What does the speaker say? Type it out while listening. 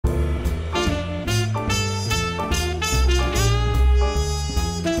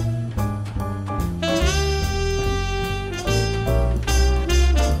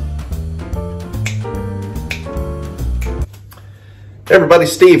Hey everybody,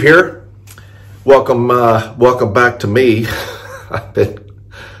 Steve here. Welcome back to me. I've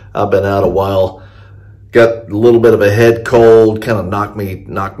been out a while. Got a little bit of a head cold, kind of knocked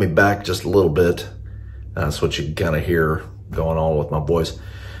me back just a little bit. That's what you can kind of hear going on with my voice.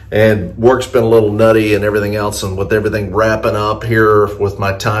 And work's been a little nutty and everything else, and with everything wrapping up here with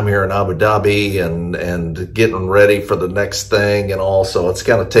my time here in Abu Dhabi and getting ready for the next thing and all, so it's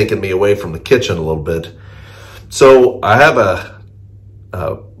kind of taken me away from the kitchen a little bit. So I have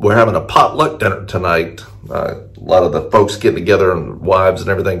we're having a potluck dinner tonight. A lot of the folks getting together and wives and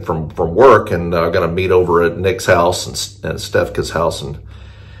everything from work, and I'm going to meet over at Nick's house and Stefka's house and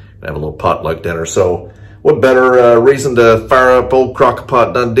have a little potluck dinner. So what better reason to fire up old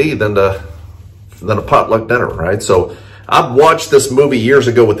Crock-a-Pot Dundee than a potluck dinner, right? So I've watched this movie years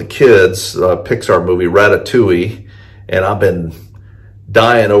ago with the kids, Pixar movie Ratatouille, and I've been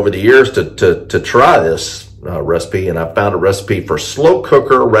dying over the years to try this recipe, and I found a recipe for slow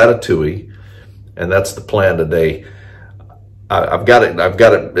cooker ratatouille, and that's the plan today. I've got it.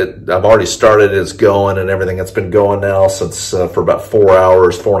 I've already started. It's going and everything. It's been going now since for about 4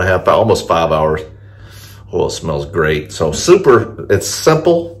 hours, 4.5, almost 5 hours. Oh, it smells great. So super. It's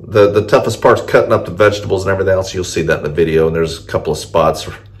simple. The toughest part's cutting up the vegetables and everything else. You'll see that in the video. And there's a couple of spots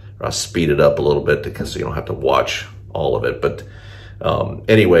where I speed it up a little bit because you don't have to watch all of it. But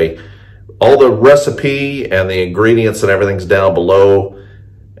anyway. All the recipe and the ingredients and everything's down below.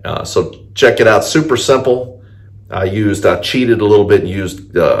 So check it out. Super simple. I cheated a little bit and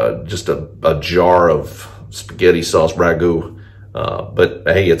used just a jar of spaghetti sauce ragu. But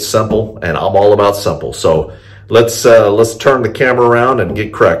hey, it's simple, and I'm all about simple. So let's turn the camera around and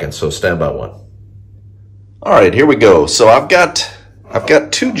get cracking. So stand by one. All right, here we go. So I've got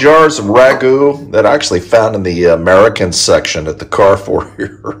 2 jars of ragu that I actually found in the American section at the Carrefour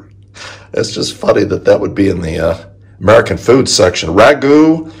here. It's just funny that would be in the American food section.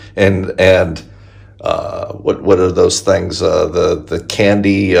 Ragu and what are those things? The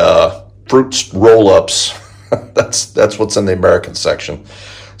candy fruit roll-ups. that's what's in the American section.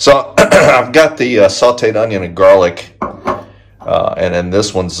 So I've got the sautéed onion and garlic, and then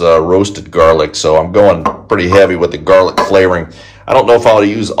this one's roasted garlic. So I'm going pretty heavy with the garlic flavoring. I don't know if I ought to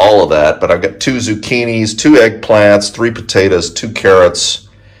use all of that, but I've got 2 zucchinis, 2 eggplants, 3 potatoes, 2 carrots,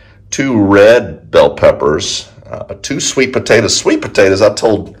 2 red bell peppers, 2 sweet potatoes. Sweet potatoes, I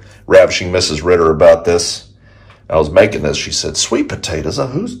told Ravishing Mrs. Ritter about this. I was making this. She said, sweet potatoes?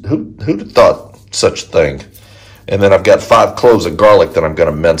 Who'd thought such a thing? And then I've got 5 cloves of garlic that I'm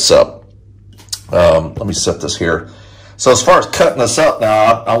going to mince up. Let me set this here. So as far as cutting this up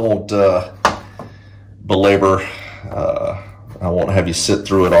now, I won't belabor. I won't have you sit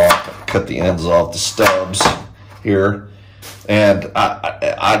through it all. Cut the ends off the stubs here. And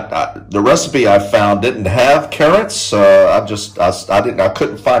the recipe I found didn't have carrots. I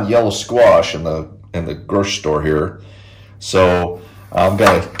couldn't find yellow squash in the grocery store here. So I'm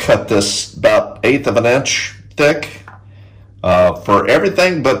going to cut this about 1/8 of an inch thick for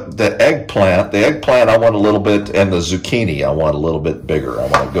everything but the eggplant. The eggplant I want a little bit, and the zucchini I want a little bit bigger. I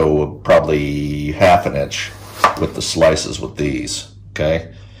want to go probably 1/2 inch with the slices with these. Okay.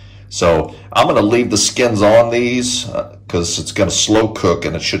 So I'm going to leave the skins on these because it's going to slow cook,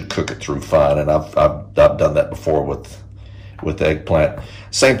 and it should cook it through fine. And I've done that before with eggplant.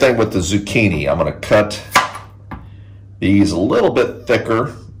 Same thing with the zucchini. I'm going to cut these a little bit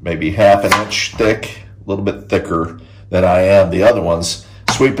thicker, maybe 1/2 inch thick, a little bit thicker than I am the other ones.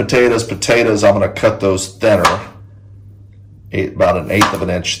 Sweet potatoes, I'm going to cut those thinner, about 1/8 of an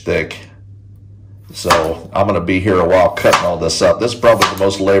inch thick. So I'm going to be here a while cutting all this up. This is probably the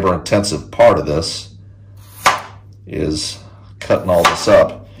most labor-intensive part of this, is cutting all this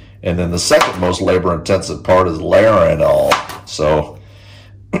up. And then the second most labor-intensive part is layering it all. So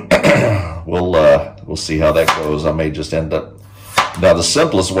we'll see how that goes. I may just end up... Now, the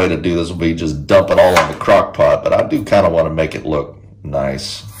simplest way to do this will be just dump it all in the crock pot, but I do kind of want to make it look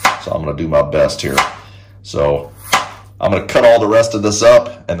nice. So I'm going to do my best here. So I'm going to cut all the rest of this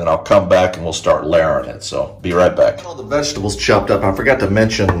up, and then I'll come back and we'll start layering it. So be right back. All the vegetables chopped up. I forgot to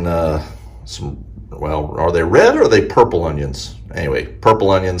mention well, are they red or are they purple onions? Anyway,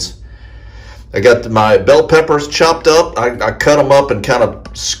 purple onions. I got my bell peppers chopped up. I cut them up and kind of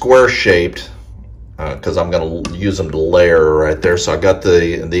square shaped because I'm going to use them to layer right there. So I got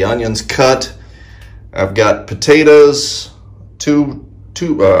the onions cut. I've got potatoes,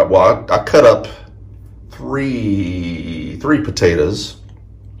 well, I cut up three potatoes,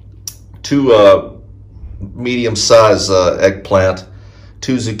 2 medium-sized eggplant,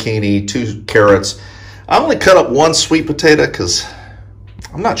 2 zucchini, 2 carrots. I only cut up 1 sweet potato because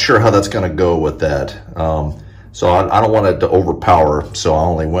I'm not sure how that's going to go with that. So I don't want it to overpower, so I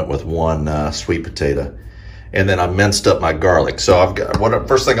only went with one sweet potato. And then I minced up my garlic. So I've got,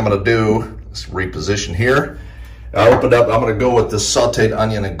 first thing I'm gonna do is reposition here. I opened up, I'm gonna go with this sauteed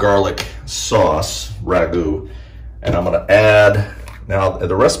onion and garlic sauce, ragu. And I'm gonna add, now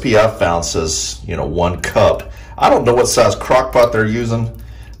the recipe I found says, 1 cup. I don't know what size crock pot they're using,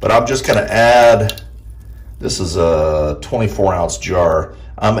 but I'm just gonna add, this is a 24-ounce jar.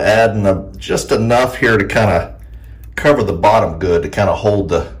 I'm adding just enough here to kind of cover the bottom good, to kind of hold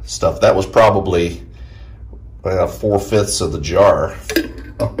the stuff. That was probably 4/5 of the jar.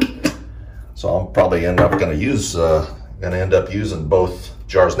 So I'm probably end up using both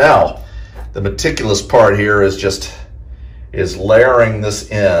jars. Now, the meticulous part here is layering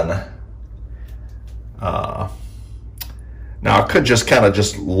this in. Now I could just kind of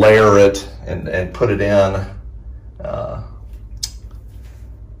just layer it and put it in,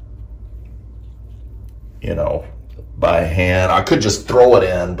 by hand. I could just throw it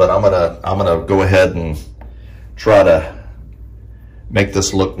in, but I'm gonna go ahead and try to make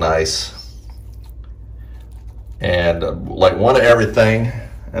this look nice. And like one of everything,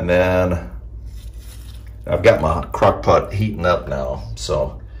 and then I've got my crock pot heating up now.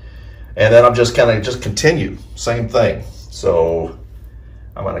 So, and then I'm just continue, same thing. So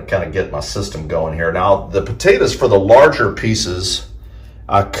I'm gonna kind of get my system going here. Now the potatoes for the larger pieces,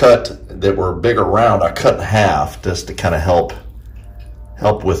 I cut, that were bigger round, I cut in half just to kind of help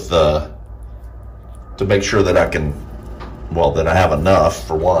with to make sure that I can, that I have enough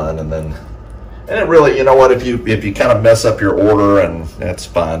for one, and it really, you know what, if you kind of mess up your order, and that's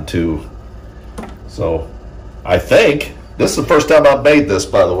fine too. So I think this is the first time I've made this,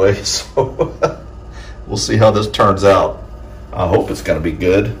 by the way, so we'll see how this turns out. I hope it's gonna be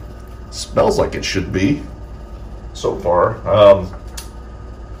good. Smells like it should be so far.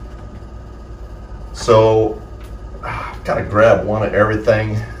 So kind of grab one of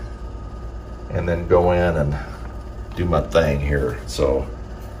everything and then go in and do my thing here. So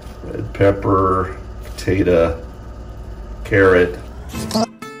red pepper, potato, carrot.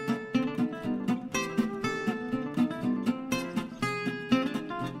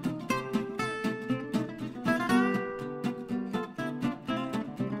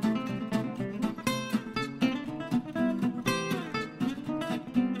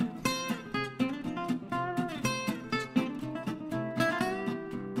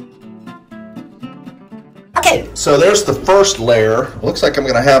 Okay, so there's the first layer. Looks like I'm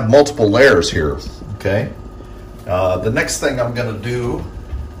gonna have multiple layers here, okay? The next thing I'm gonna do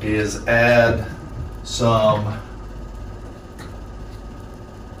is add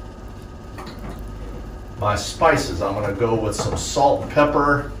my spices. I'm gonna go with some salt and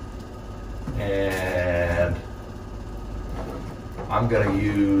pepper, and I'm gonna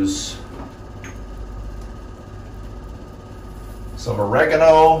use some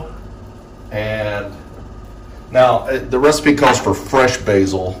oregano, and now the recipe calls for fresh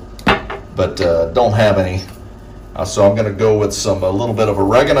basil, but don't have any. So I'm gonna go with a little bit of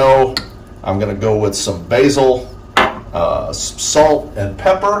oregano. I'm gonna go with some basil, salt and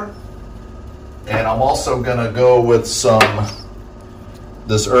pepper, and I'm also gonna go with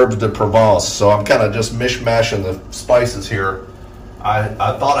this herbes de Provence. So I'm kind of just mishmashing the spices here.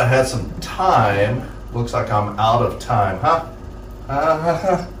 I thought I had some thyme. Looks like I'm out of thyme,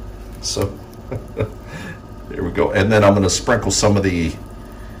 huh? So there we go. And then I'm going to sprinkle some of the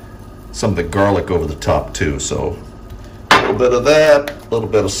garlic over the top too. So a little bit of that, a little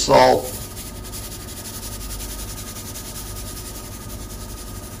bit of salt.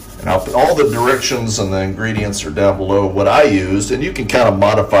 And I'll put all the directions and the ingredients are down below what I used, and you can kind of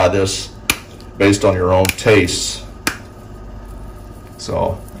modify this based on your own tastes.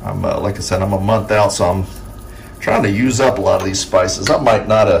 So I'm like I said, I'm a month out, so I'm trying to use up a lot of these spices. I might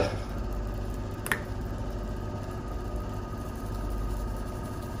not have.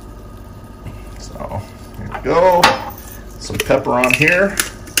 So here we go. Some pepper on here.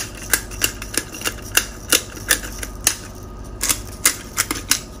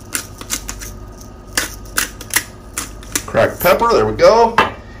 Cracked pepper, there we go.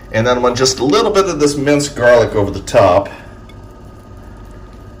 And then I'm going to just a little bit of this minced garlic over the top.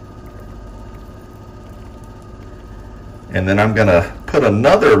 And then I'm going to put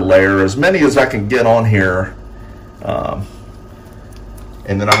another layer, as many as I can get on here. And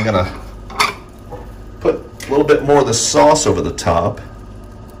then I'm going to put a little bit more of the sauce over the top.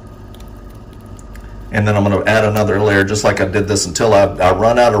 And then I'm going to add another layer, just like I did this, until I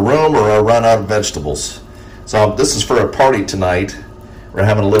run out of room or I run out of vegetables. So this is for a party tonight. We're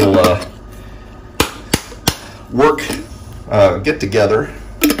having a little work get together.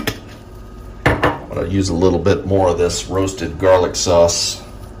 I'm I'll use a little bit more of this roasted garlic sauce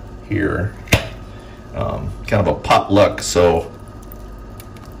here. Kind of a potluck, so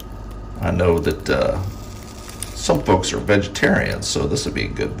I know that some folks are vegetarians, so this would be a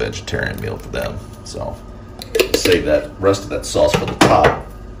good vegetarian meal for them. So save that rest of that sauce for the top.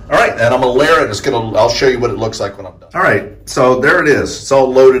 All right, and I'm gonna layer it. I'll show you what it looks like when I'm done. All right, so there it is. It's all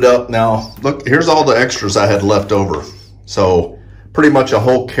loaded up now. Look, here's all the extras I had left over. So pretty much a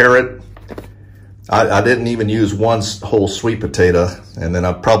whole carrot. I didn't even use one whole sweet potato, and then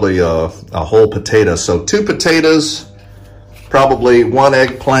probably a whole potato. So 2 potatoes, probably 1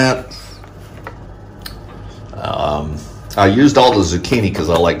 eggplant. I used all the zucchini because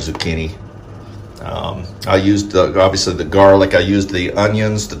I like zucchini. I used obviously the garlic. I used the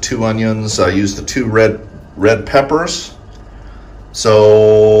onions, the 2 onions. I used the 2 red peppers.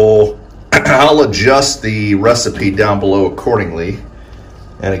 So I'll adjust the recipe down below accordingly.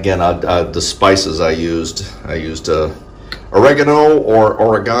 And again, the spices I used oregano or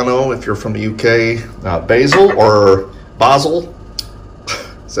oregano if you're from the UK, basil or basil.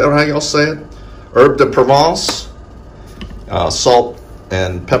 Is that how y'all say it? Herb de Provence, salt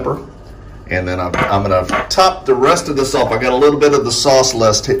and pepper. And then I'm gonna top the rest of this off. I got a little bit of the sauce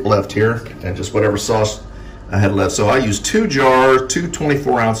left here, and just whatever sauce I had left. So I used 2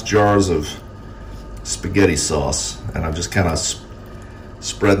 24-ounce jars of spaghetti sauce, and I'm just kind of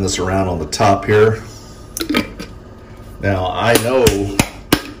spreading this around on the top here. Now I know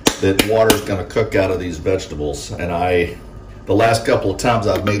that water's gonna cook out of these vegetables, and the last couple of times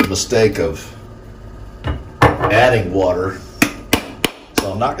I've made the mistake of adding water,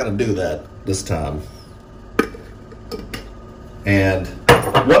 so I'm not gonna do that this time. And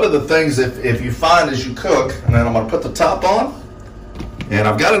one of the things, if you find as you cook, and then I'm gonna put the top on, and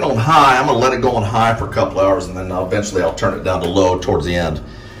I've got it on high. I'm gonna let it go on high for a couple hours, and then eventually I'll turn it down to low towards the end.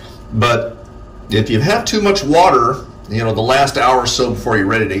 But if you have too much water, you know, the last hour or so before you're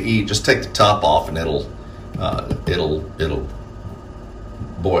ready to eat, just take the top off, and it'll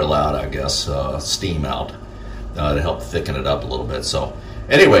boil out, I guess, steam out to help thicken it up a little bit. So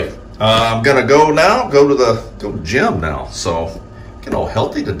anyway, I'm gonna go to the gym now. So getting all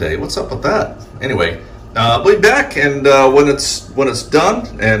healthy today. What's up with that? Anyway. I'll be back, and when it's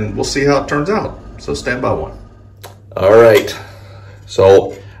done, and we'll see how it turns out. So stand by one. All right.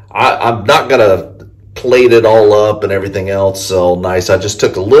 So I'm not gonna plate it all up and everything else all nice. I just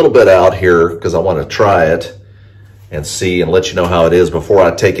took a little bit out here because I want to try it and see and let you know how it is before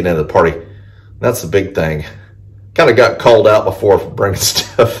I take it into the party. That's the big thing. Kind of got called out before for bringing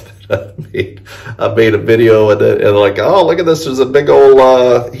stuff that I made a video and like, oh, look at this. There's a big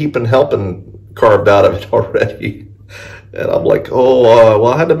old heaping helping carved out of it already. And I'm like, oh,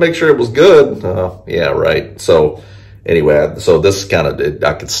 well, I had to make sure it was good. Yeah, right. So anyway, so this kind of,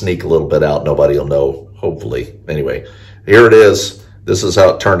 I could sneak a little bit out. Nobody will know, hopefully. Anyway, here it is. This is how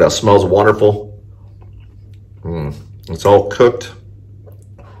it turned out. Smells wonderful. It's all cooked.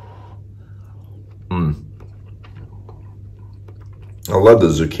 I love the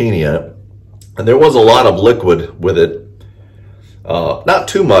zucchini in it. And there was a lot of liquid with it. Not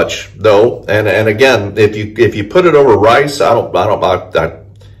too much though, and again, if you put it over rice, I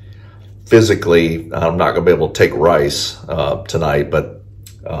physically I'm not gonna be able to take rice tonight, but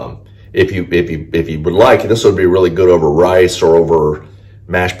if you would like, this would be really good over rice or over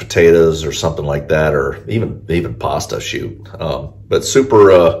mashed potatoes or something like that, or even pasta. Shoot, but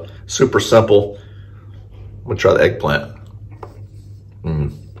super simple. I'm gonna try the eggplant.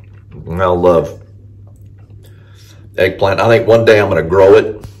 I love eggplant. I think one day I'm going to grow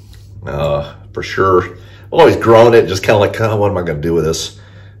it for sure. I've always grown it, just kind of like, oh, what am I going to do with this?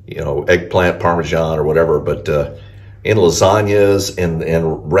 You know, eggplant, parmesan, or whatever. But in lasagnas and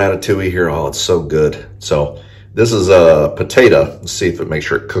ratatouille here, oh, it's so good. So this is a potato. Let's see if it makes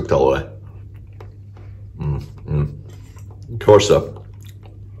sure it cooked all the way. Of course,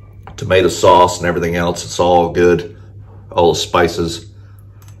 tomato sauce and everything else. It's all good. All the spices.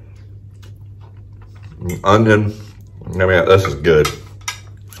 Onion. I mean, this is good.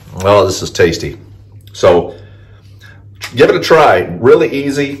 Oh, this is tasty. So give it a try. Really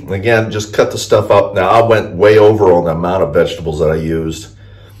easy. Again, just cut the stuff up. Now, I went way over on the amount of vegetables that I used.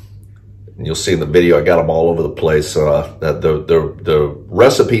 And you'll see in the video, I got them all over the place. The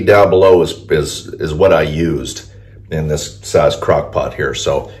recipe down below is what I used in this size crock pot here.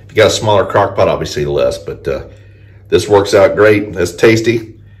 So if you got a smaller crock pot, obviously less. But this works out great. It's tasty.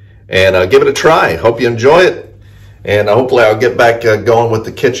 And give it a try. Hope you enjoy it. And hopefully I'll get back going with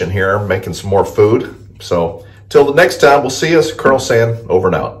the kitchen here, making some more food. So till the next time, we'll see us. Colonel Sand, over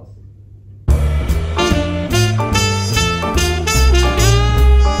and out.